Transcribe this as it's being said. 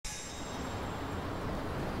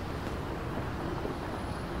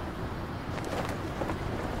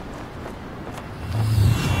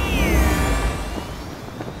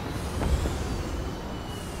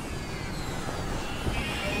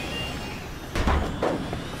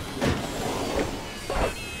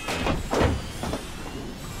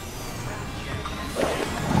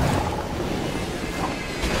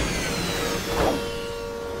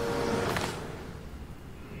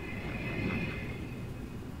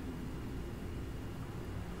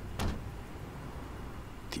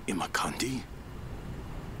Imakandi?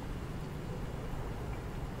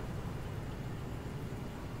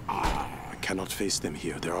 I cannot face them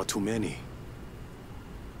here. There are too many.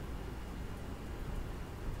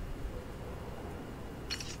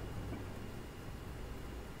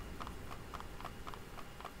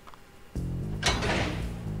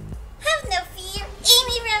 Have no fear.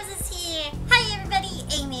 Amy Rose is here. Hi everybody,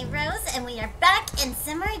 Amy Rose, and we are back in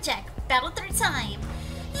Samurai Jack Battle Through Time.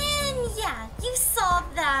 And yeah, you saw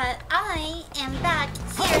that I am back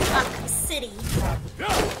here in Aku City.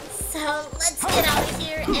 So let's get out of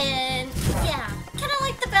here and yeah, kind of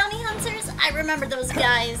like the bounty hunters. I remember those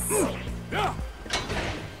guys. Oh.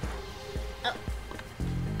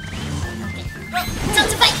 Okay. Well, time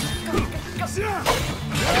to fight. Go, go, go.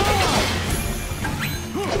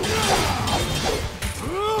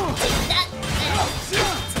 Take that.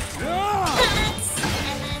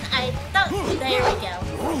 And then I thought, there we go.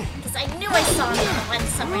 Because I knew I saw him went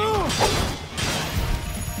somewhere.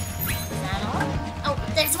 Is that all? Oh,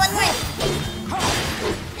 there's one more.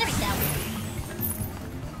 There we go.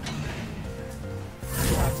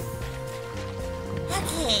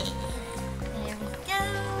 Okay. There we go.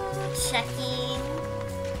 Checking.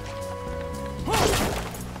 Well.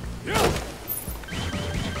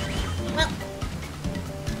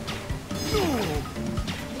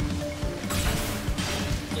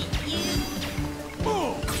 Get you.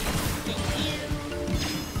 Get you.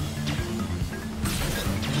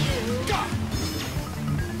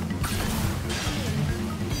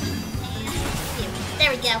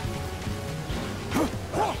 There we go.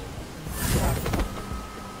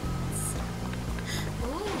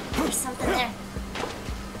 Ooh, there's something there.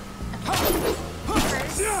 Okay.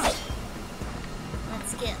 First,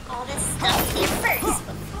 let's get all this stuff here first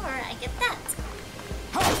before I get that.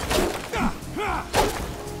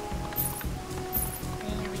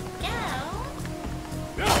 There we go.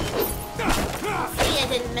 Hopefully I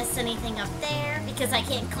didn't miss anything up there because I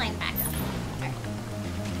can't climb back up. Right.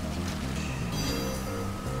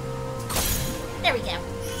 There we go.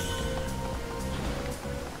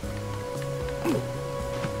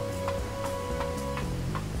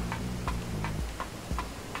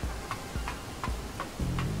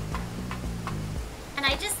 And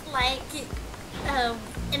I just like,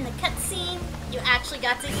 in the cutscene, you actually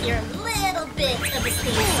got to hear a little bit of the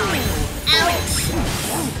theme song. Ouch!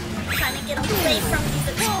 Trying to get away from these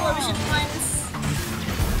explosion ones.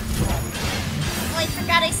 Oh, I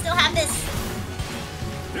forgot I still have this.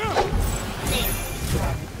 There.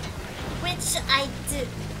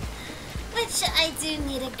 Which I do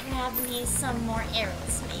need to grab me some more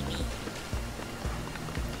arrows, maybe.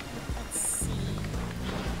 Let's see.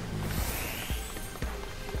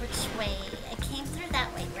 Which way? I came through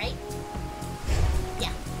that way, right?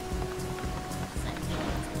 Yeah. So I'm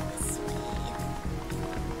going this way.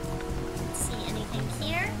 Let's see, anything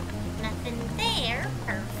here? Nothing there.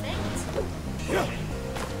 Perfect.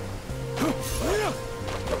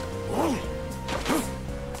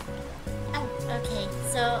 Oh, okay.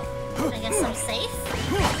 So I guess I'm safe.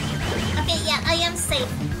 Okay, yeah, I am safe.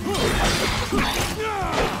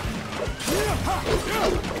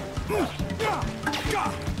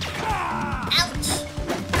 Ouch!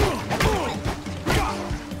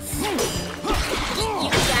 Get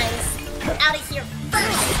you guys out of here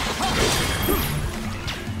first!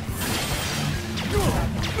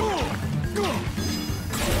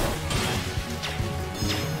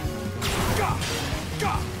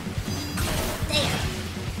 There.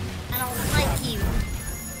 I don't like you.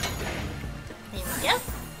 There we go.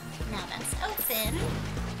 Now that's open.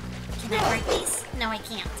 Can I break these? No, I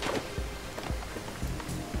can't.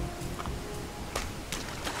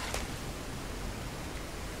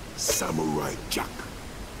 Samurai Jack,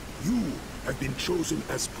 you have been chosen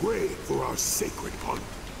as prey for our sacred hunt.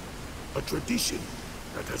 A tradition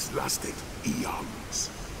that has lasted eons.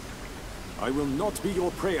 I will not be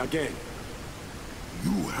your prey again.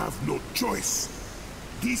 You have no choice.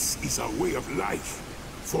 This is our way of life,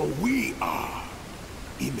 for we are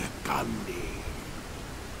Imakandi.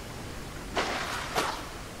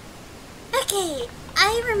 Okay,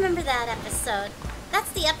 I remember that episode. That's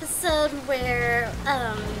the episode where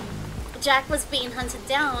Jack was being hunted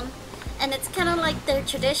down, and it's kind of like their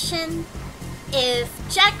tradition. If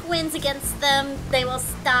Jack wins against them, they will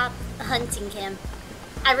stop hunting him.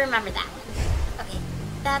 I remember that one. Okay,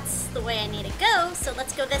 that's the way I need to go, so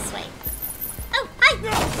let's go this way. Oh,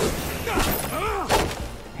 Alright,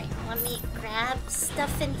 let me grab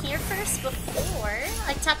stuff in here first before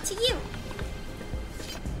I talk to you.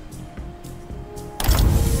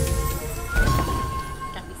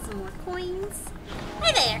 Got me some more coins.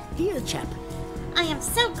 Hi there. Here, chap. I am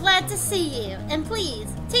so glad to see you, and please,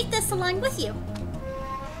 take this along with you.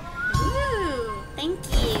 Ooh, thank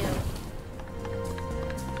you.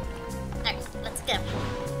 Alright, let's go.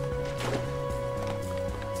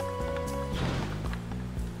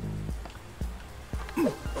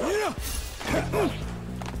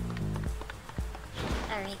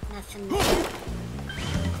 Alright, nothing there.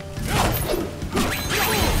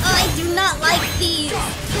 Oh, I do not like these!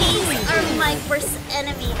 These are my worst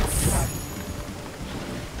enemies.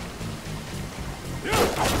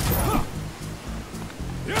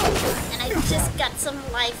 And I just got some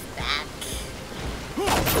life back.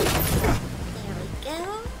 There we go.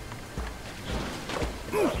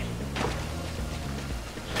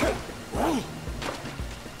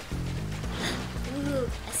 Ooh,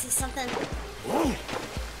 I see something.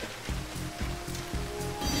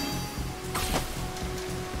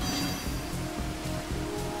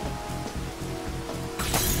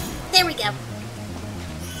 There we go.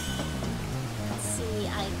 Let's see,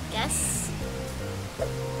 I guess.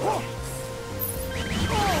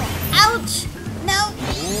 Ouch! No!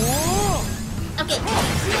 Okay.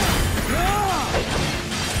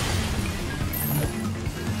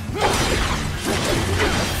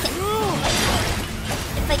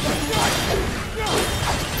 If I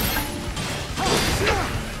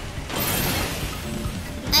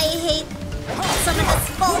hate some of this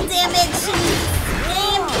fall damage in this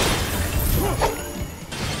game.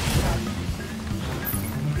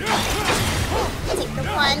 Take the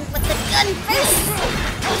one with the gun first.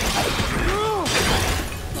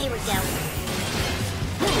 Here we go.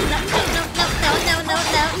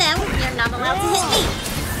 No. You're not allowed to hit me.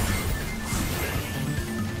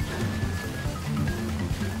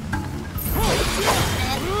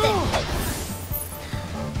 And there.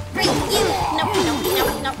 Great, you. No.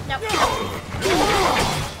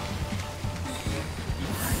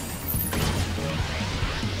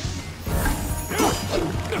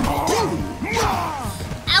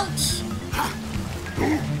 Ouch!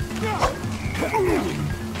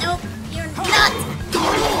 Nope, you're not!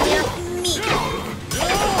 You're me!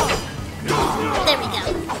 There we go.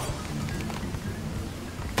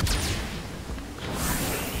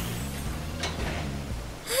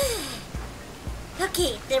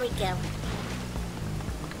 Okay, there we go.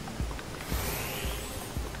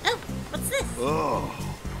 Oh, what's this? Oh.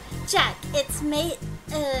 Jack, it's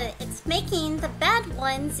making the bad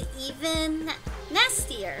ones even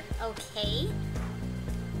nastier, okay?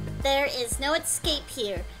 There is no escape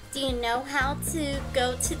here. Do you know how to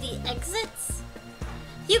go to the exits?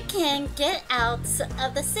 You can get out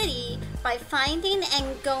of the city by finding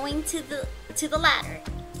and going to the ladder.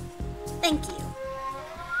 Thank you.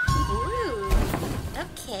 Ooh,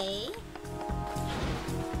 okay.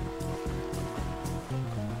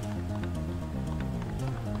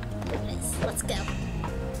 Let's go.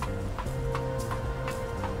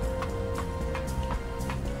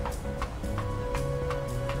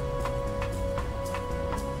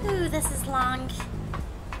 Ooh, this is long.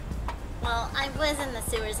 Well, I was in the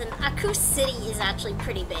sewers, and Aku City is actually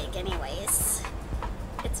pretty big anyways.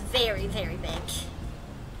 It's very, very big.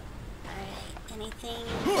 Alright, anything?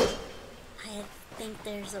 I think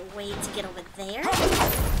there's a way to get over there.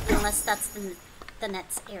 Unless that's the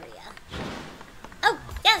next area. Oh,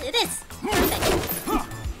 yeah, it is. Perfect.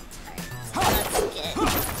 Alright, so let's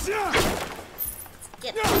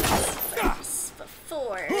get this first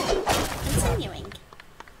before continuing.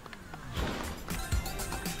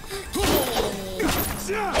 Okay.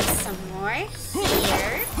 Some more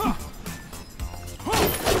here.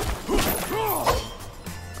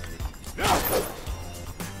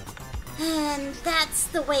 And that's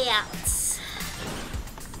the way out.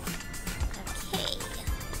 Okay.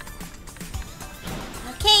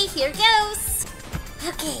 Okay, here goes.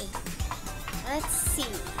 Okay. Let's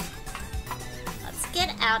see. Let's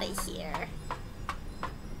get out of here.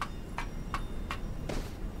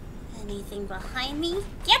 Anything behind me?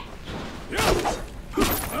 Yep.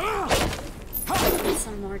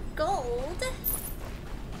 Some more gold.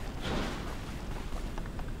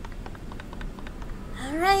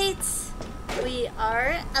 Alright. We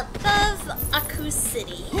are above Aku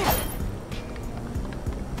City.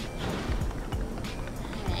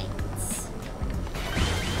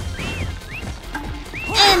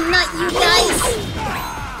 And not you guys!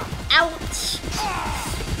 Ouch!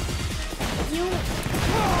 You...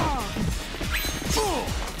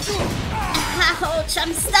 Ouch!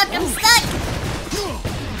 I'm stuck!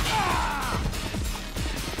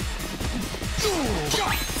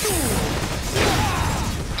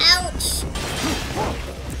 Ouch!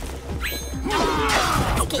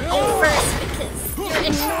 Let's get you first because you're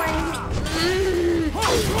ignoring me.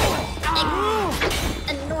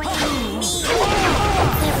 Annoying me.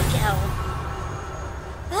 There we go.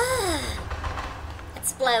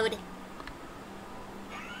 Explode.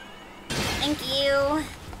 Thank you.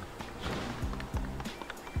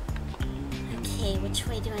 Okay, which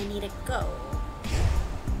way do I need to go?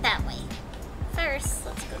 That way. First,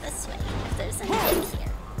 let's go this way, if there's anything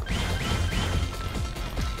here.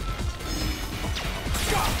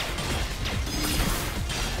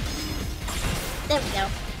 There we go.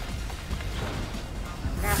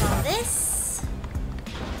 Grab all this.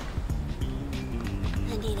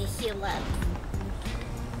 I need to heal up.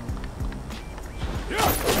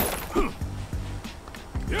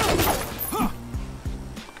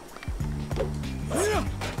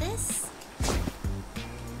 This.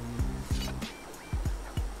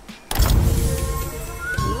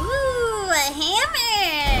 Ooh, a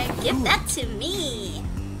hammer! Give that to me.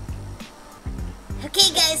 Okay,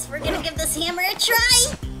 guys, we're gonna give this hammer a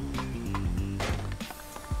try.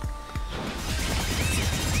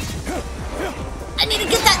 I need to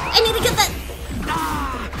get that! I need to get that!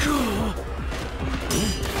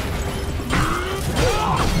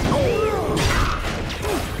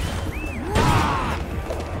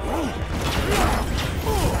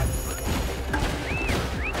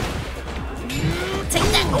 Take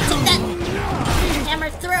that! Take that! Hammer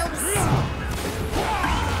throws!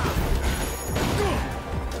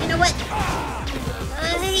 You know what?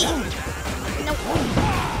 No.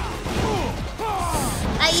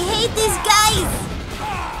 I hate these guys!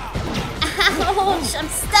 Ouch! I'm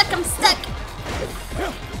stuck! I'm stuck!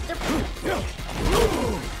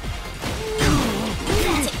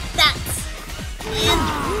 Take that! And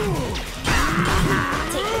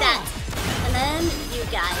take that! And then you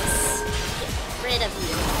guys. Get rid of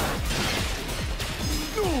you.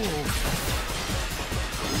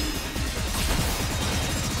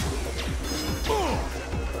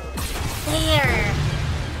 There!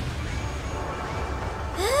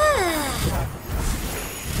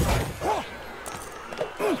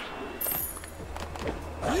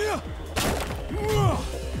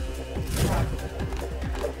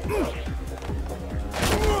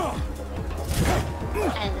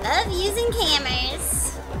 I love using hammers.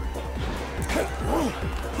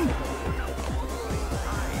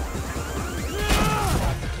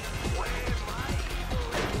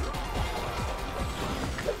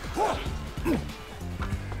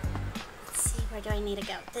 Let's see, where do I need to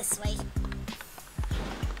go? This way.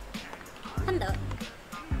 Hello.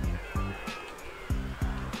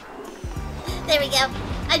 There we go.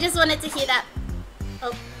 I just wanted to hear that.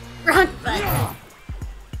 Oh, wrong button.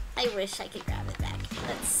 I wish I could grab it back.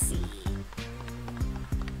 Let's see.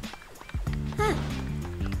 Huh.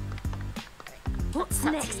 What's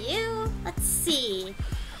next? To you. Let's see.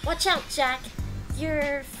 Watch out, Jack.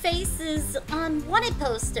 Your face is on wanted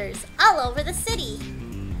posters all over the city.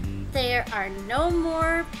 There are no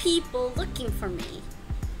more people looking for me.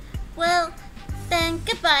 Well, then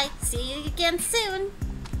goodbye. See you again soon.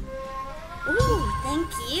 Ooh, thank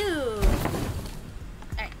you.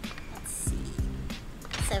 Alright, let's see.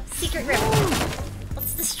 So, secret room.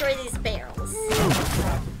 Let's destroy these barrels.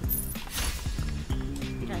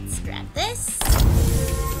 Let's grab this.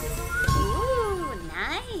 Ooh,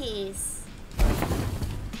 nice.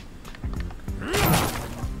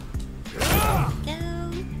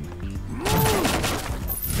 Go.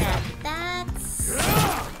 Grab that.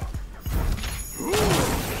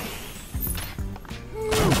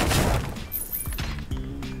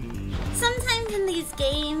 Sometimes in these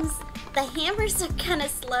games, the hammers are kind of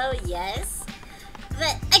slow, yes,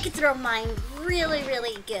 but I could throw mine really,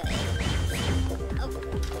 really good. Oh.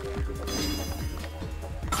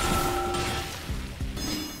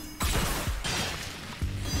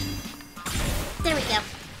 There we go.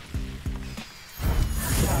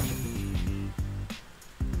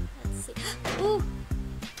 Let's see. Ooh.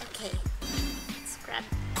 Okay. Let's grab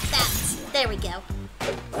that. There we go.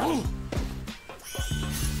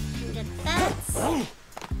 Get that.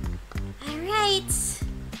 Alright.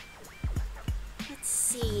 Let's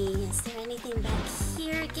see. Is there anything back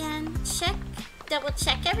here again? Check. Double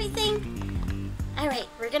check everything. Alright,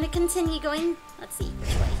 we're gonna continue going. Let's see.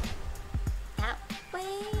 Which way? That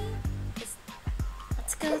way?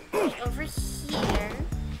 Let's go over here.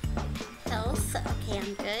 Health. Okay,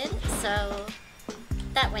 I'm good. So,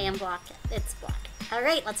 that way I'm blocked. It's blocked.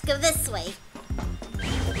 Alright, let's go this way.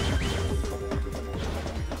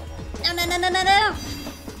 No, no, no, no, no, no!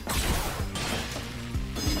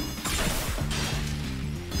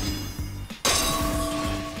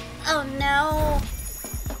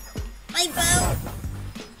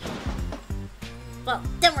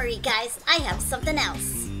 worry, guys. I have something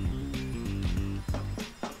else.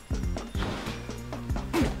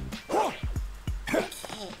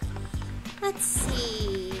 Okay. Let's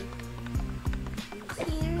see.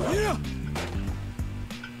 Here.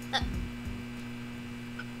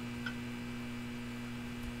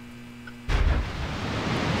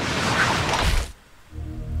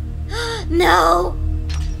 No!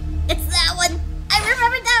 It's that one! I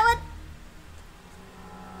remember that one!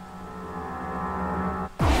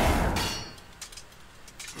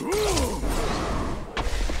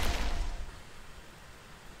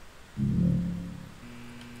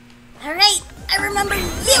 Alright, I remember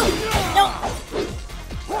you! No!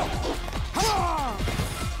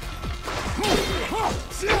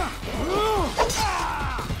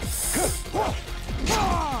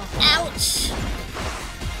 Ouch!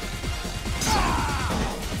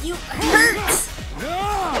 You hurt!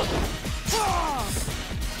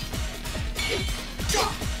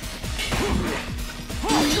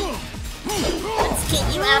 Let's get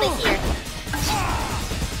you out of here.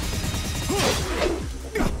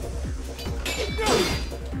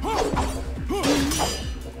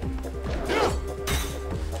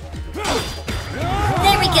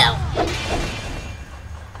 There we go.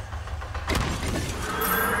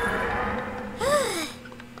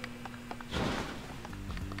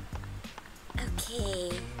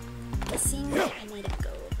 Okay. Guessing I need to go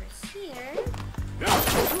over here.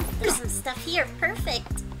 Ooh, there's some stuff here.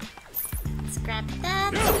 Perfect. Let's grab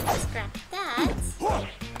that. Let's grab that.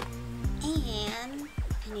 And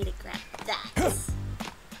I need to grab that.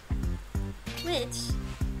 Which...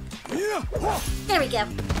 There we go.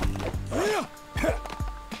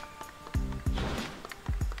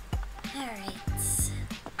 Alright.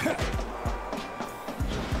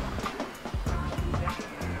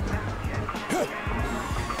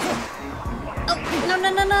 Oh, no, no,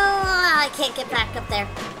 no, no! I can't get back up there.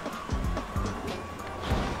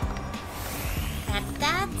 Grab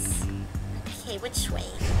that. Okay, which way?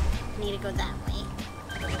 I need to go that way.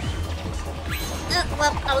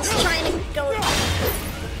 Well, I was trying to go...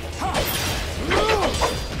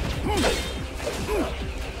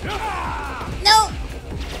 No!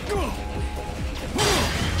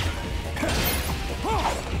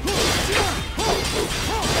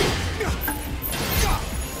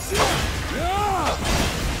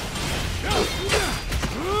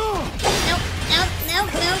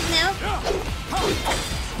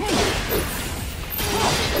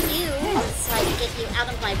 You, so I can get you out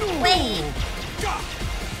of my way.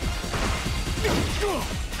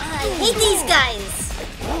 I hate these guys.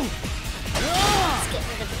 Let's get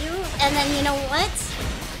rid of you, and then you know what?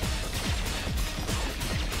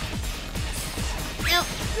 No,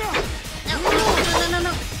 no, no, no, no,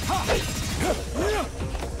 no.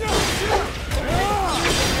 Get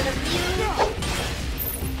rid of you.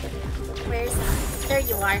 Where's that? There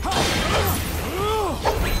you are.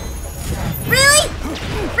 Really?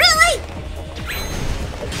 Really?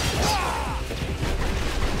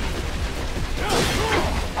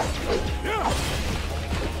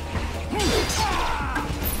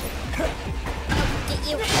 Get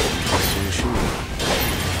you.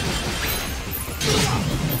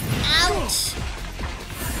 Ouch.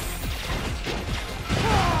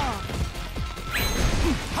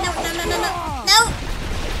 No, no, no, no, no. No!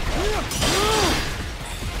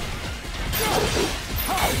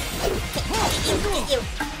 Get you.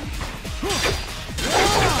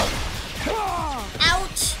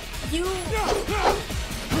 Ouch! You...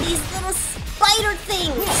 These little spider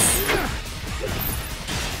things!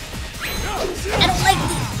 I don't like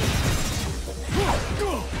these!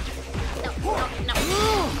 No.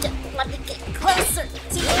 Let me get closer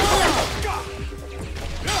to you!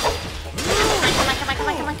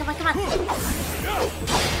 Come on.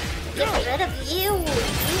 Get rid of you!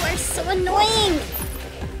 You are so annoying!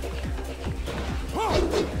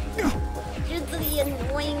 You're the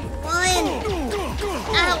annoying one!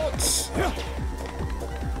 Ouch!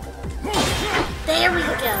 There we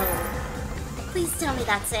go! Please tell me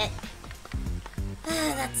that's it.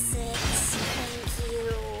 That's it. Thank you.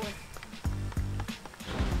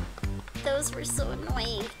 Those were so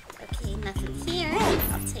annoying. Okay, nothing here.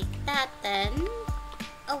 I'll take that then.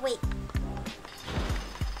 Oh, wait.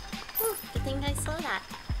 Ooh, good thing I saw that.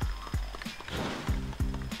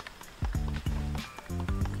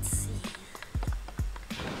 Let's see.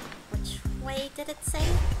 Which way did it say?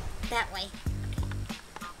 That way.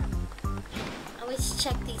 Okay. Always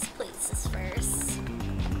check these places first.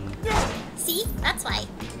 See? That's why.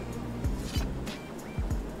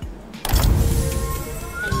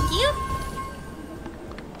 Thank you.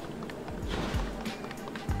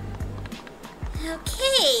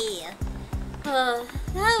 Okay.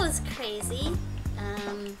 That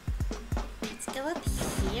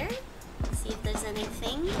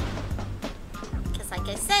anything. Because like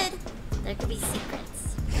I said, there could be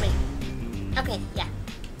secrets. Wait. Okay, yeah.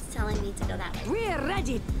 It's telling me to go that way. We're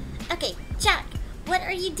ready. Okay, Jack, what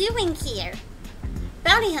are you doing here?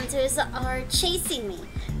 Bounty hunters are chasing me.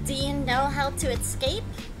 Do you know how to escape?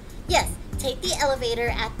 Yes, take the elevator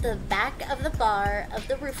at the back of the bar of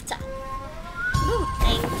the rooftop. Ooh,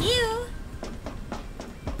 thank you.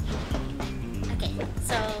 Okay,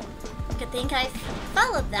 so good thing I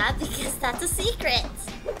followed that because that's a secret.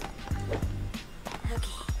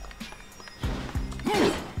 Okay.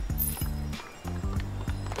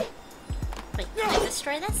 Wait, can I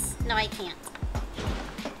destroy this? No, I can't.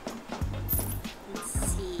 Let's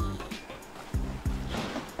see.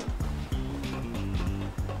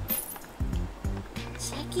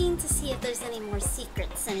 Checking to see if there's any more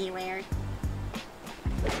secrets anywhere.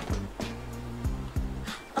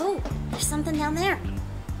 Oh, there's something down there.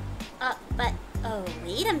 But, oh,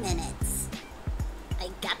 wait a minute. I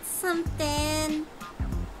got something.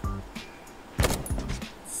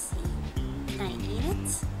 Let's see. Can I eat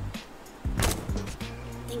it?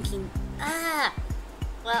 Thinking,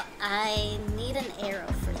 well, I need an arrow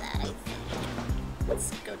for that, I think.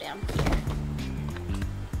 Let's go down here.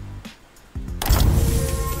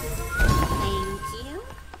 Thank you.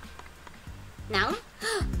 No?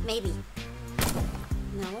 Maybe.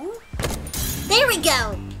 No? There we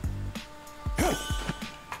go!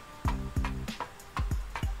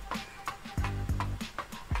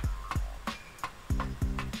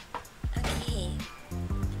 Okay.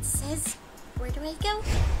 It says, where do I go?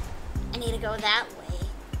 I need to go that way.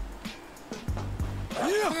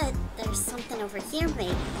 But there's something over here,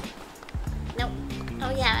 maybe. Nope.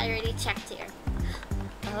 Oh yeah, I already checked here.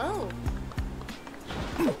 Oh.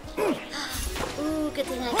 Ooh, good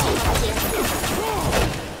thing I came over here.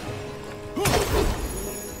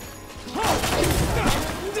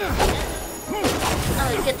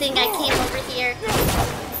 Oh, good thing I came over here. Let's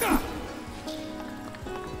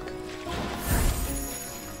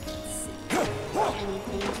see.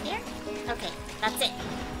 Anything here? Okay, that's it.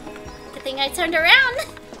 Good thing I turned around.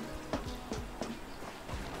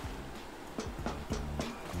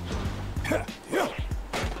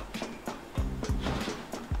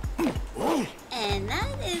 And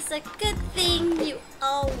that is a good thing. You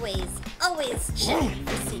always check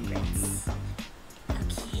for secrets.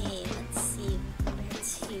 Okay, let's see where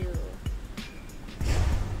to.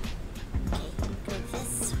 Okay, go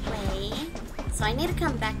this way. So I need to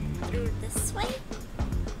come back through this way.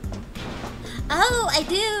 Oh, I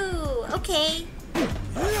do. Okay.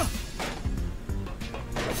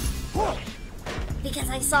 Because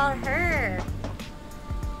I saw her.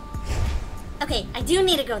 Okay, I do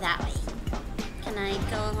need to go that way. Can I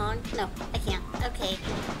go along? No, I can't. Okay.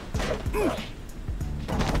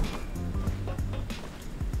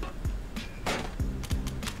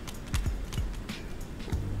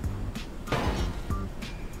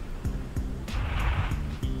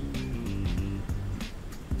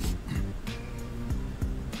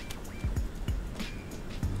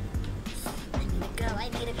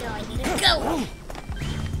 I need to go.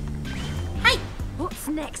 Hi! What's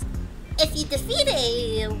next? If you defeat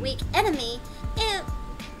a weak enemy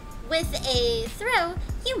with a throw,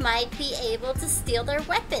 you might be able to steal their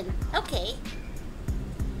weapon. Okay.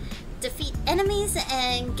 Defeat enemies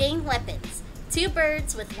and gain weapons. 2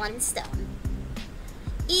 birds with 1 stone.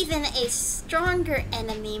 Even a stronger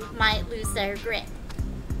enemy might lose their grip.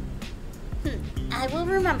 I will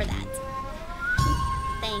remember that.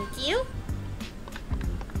 Thank you.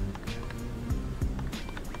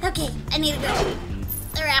 Okay, I need to go.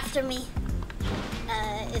 They're after me.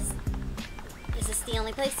 Is this the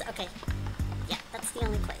only place? Okay. Yeah, that's the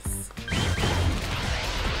only place.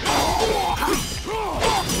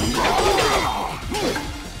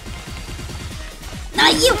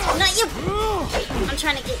 Not you! Not you! I'm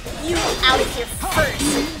trying to get you out of here first.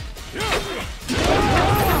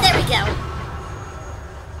 There we go.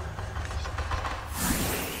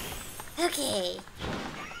 Okay.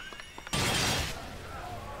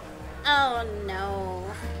 Oh no.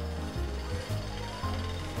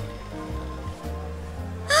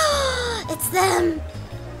 It's them!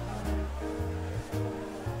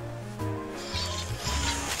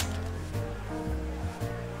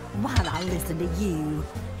 Why'd I listen to you?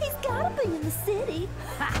 He's gotta be in the city.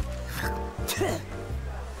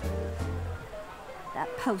 That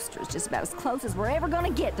poster's just about as close as we're ever gonna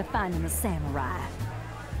get to finding the samurai.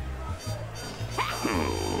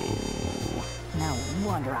 No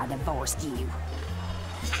wonder I divorced you.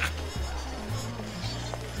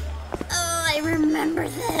 Oh, I remember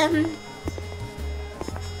them.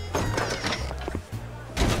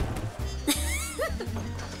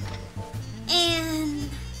 And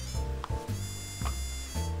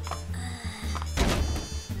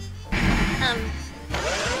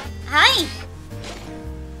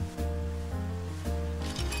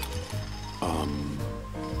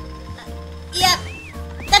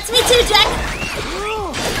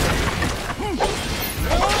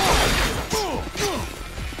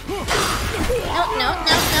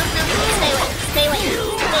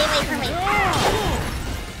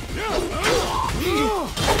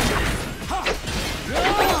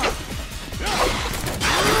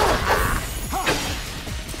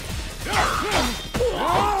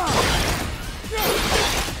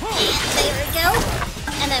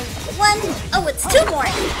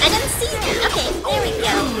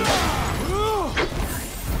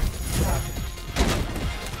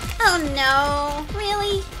no.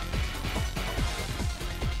 Really?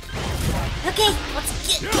 Okay, let's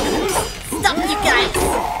get... Stop, you guys.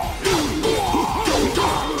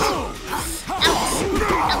 Ouch.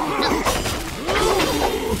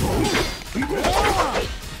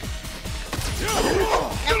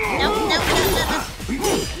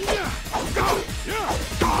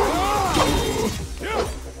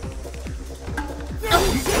 Oh,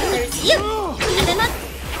 there's you. And then that.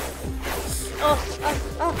 Oh.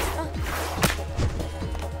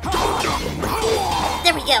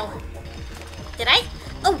 There we go. Did I?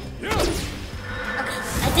 Oh. Okay,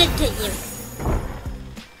 I did get you.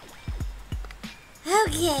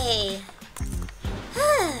 Okay.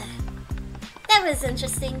 That was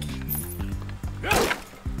interesting.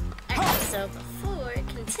 Alright, so before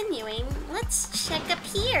continuing, let's check up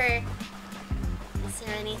here. Is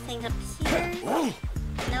there anything up here?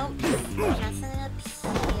 Nope, nothing up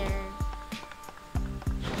here.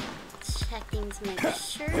 Checking to make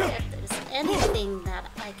sure if there's anything that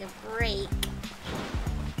I could break.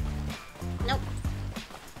 Nope.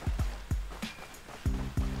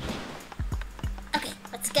 Okay,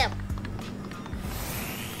 let's go.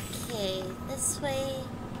 Okay, this way.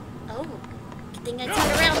 Oh, good thing I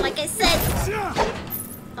turned around like I said.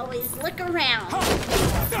 Always look around.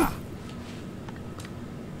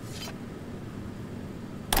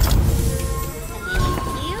 Thank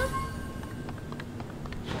you.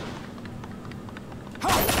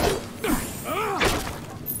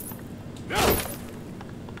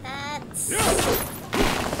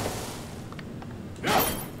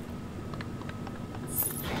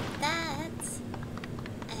 That's...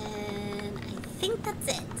 I think that's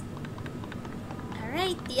it.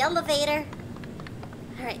 Alright, the elevator.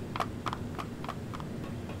 Alright.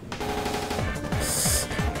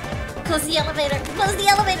 Close the elevator! Close the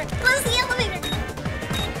elevator! Close the elevator!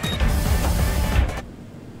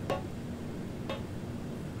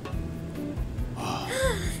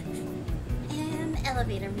 And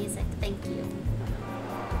elevator music, thank you.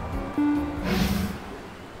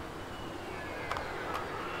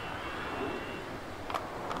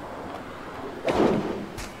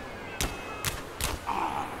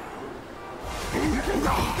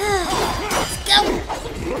 Let's go!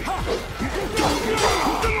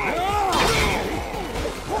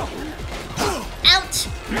 Ouch!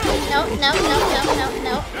 No, no, no, no, no,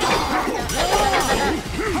 no.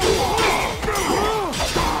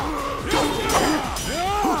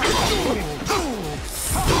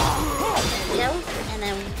 There we go. And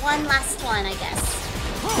then one last one, I guess.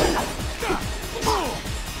 No,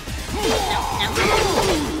 no.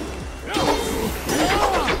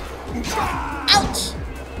 Ouch!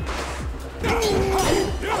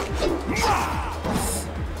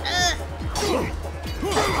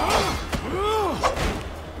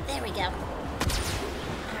 There we go.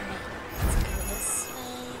 Alright, let's go this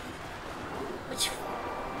way.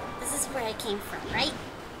 This is where I came from, right?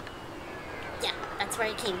 Yeah, that's where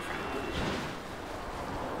I came from.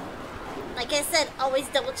 Like I said, always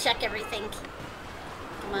double check everything.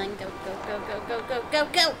 Come on, go, go, go, go, go, go, go,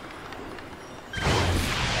 go!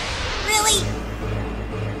 Really?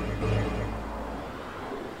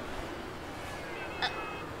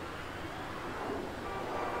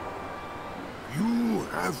 You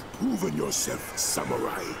have proven yourself,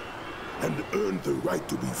 samurai, and earned the right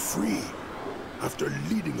to be free after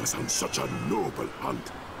leading us on such a noble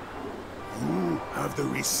hunt. You have the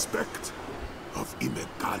respect of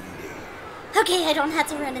Imegane. Okay, I don't have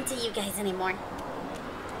to run into you guys anymore.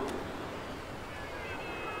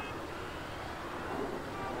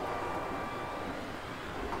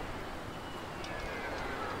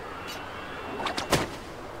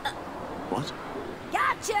 What?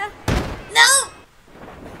 Gotcha! No!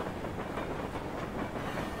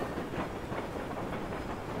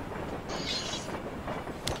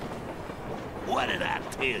 What did I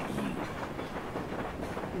tell you?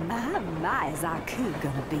 My, is Aku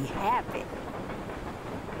gonna be happy.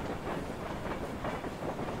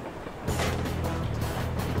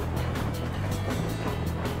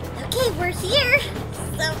 Okay, we're here.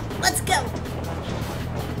 So, let's go.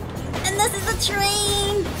 And this is the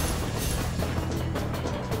train.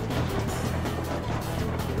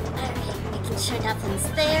 Alright, making sure nothing's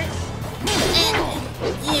there. And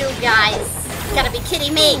you guys, you gotta be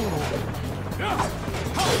kidding me.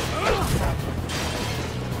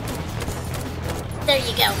 There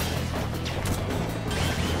you go.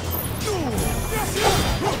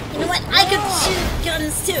 You know what? I could shoot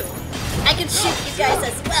guns too. I could shoot you guys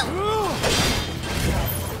as well.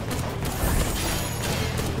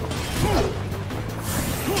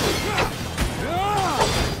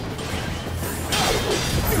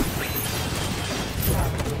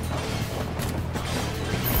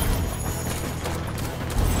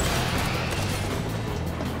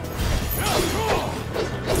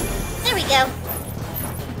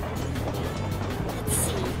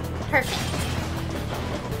 Perfect.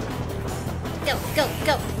 Go, go,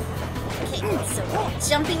 go. Okay, so we're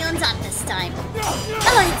jumping on top this time.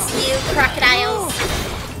 Oh, it's you, crocodiles.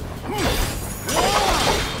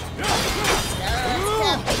 Let's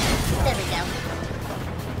go. There we go.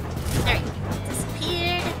 Alright,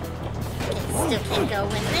 disappeared. Okay, still can't go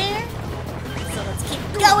in there. So let's keep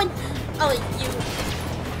going. Oh, you.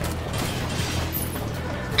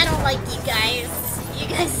 I don't like you guys. You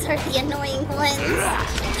guys are the annoying ones.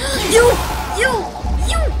 You!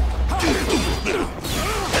 You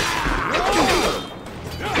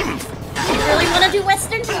really want to do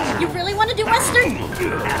Western? You really want to do Western?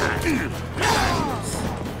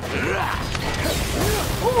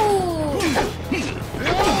 Ooh!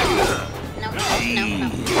 No.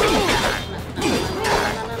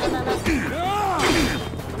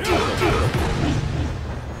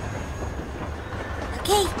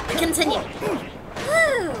 Okay, we continue.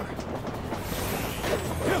 Woo!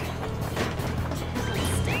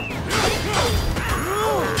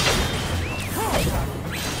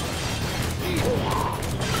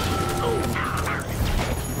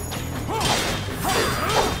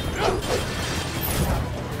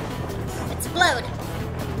 Explode.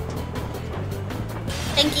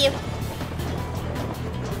 Thank you.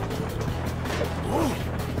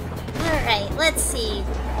 Alright, let's see.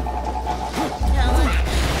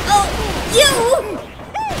 Oh, you!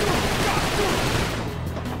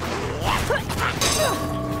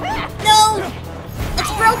 No!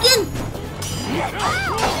 It's broken!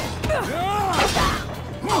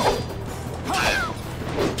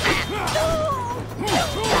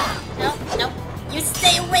 No. You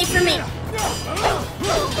stay away from me!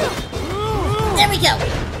 There we go!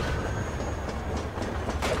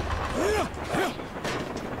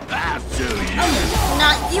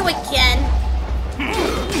 Not you again!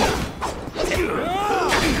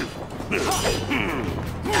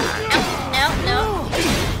 No.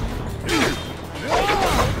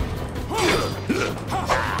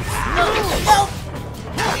 Oh,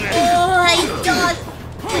 I dodged.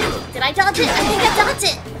 Did I dodge it? I think I dodged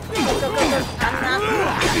it. Go. I'm not.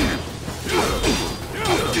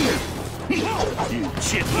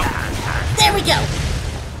 There we go.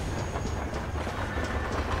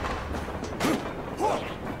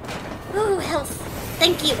 Ooh, health.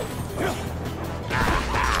 Thank you.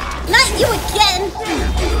 Not you again.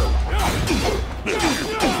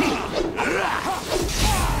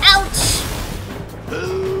 Ouch.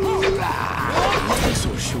 So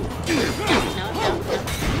sure. No.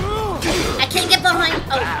 I can't get behind.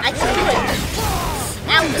 Oh, I could.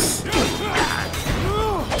 Ouch.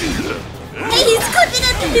 Hey, he's cooking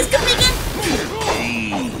it. He's cooking it.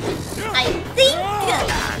 I think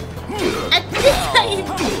I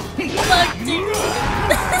fucked it.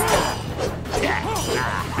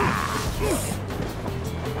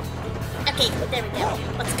 Okay, there we go.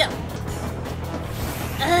 Let's go.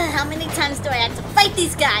 How many times do I have to fight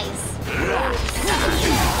these guys?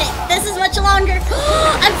 Okay, this is much longer.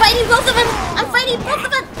 I'm fighting both of them.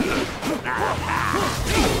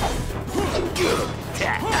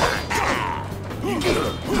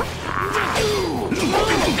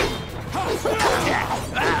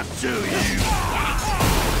 I'll show you.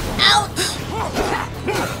 Ouch!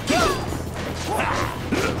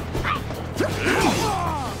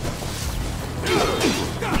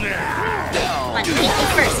 Come on, get you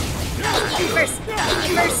first.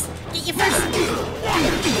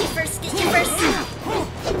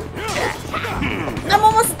 I'm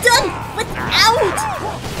almost done without.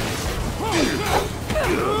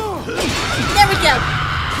 There we go.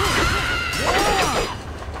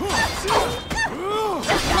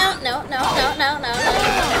 No.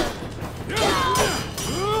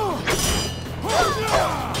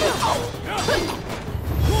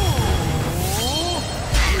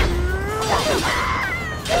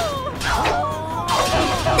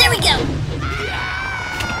 There we go.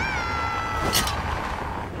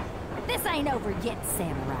 This ain't over yet,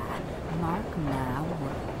 Samurai. Mark my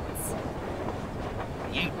words.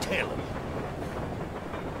 You tell him.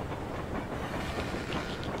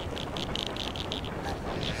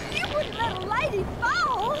 You wouldn't let a lady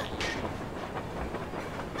fall!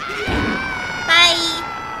 Bye.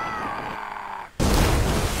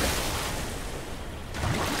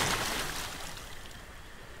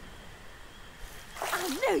 I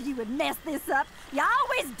knew you would mess this up. You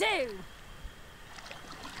always do.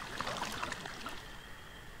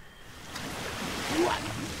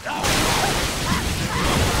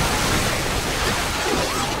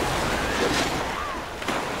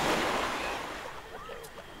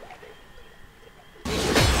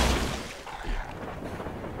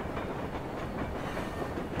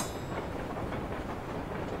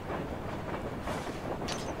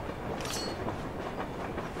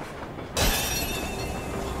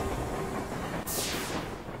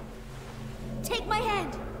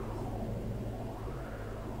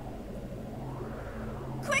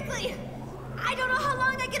 quickly! I don't know how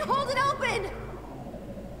long I can hold it open!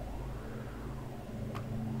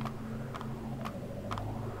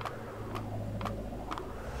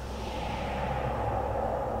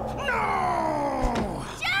 No!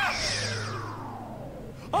 Jack!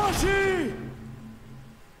 Archie!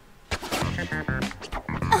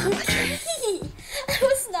 Okay, I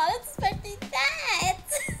was not expecting that.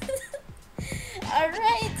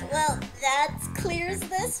 Alright, well, that clears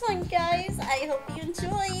this one, guys. I hope you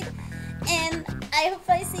enjoyed, and I hope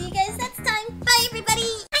I see you guys next time. Bye, everybody!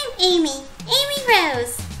 I'm Amy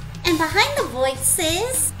Rose, and behind the voice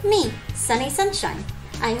is me, Sunny Sunshine.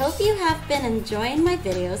 I hope you have been enjoying my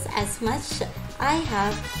videos as much I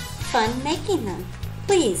have fun making them.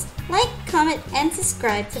 Please like, comment, and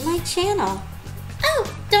subscribe to my channel.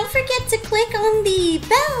 Oh, don't forget to click on the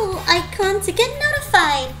bell icon to get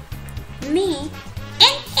notified. Me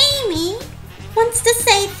and Amy wants to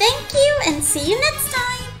say thank you and see you next time.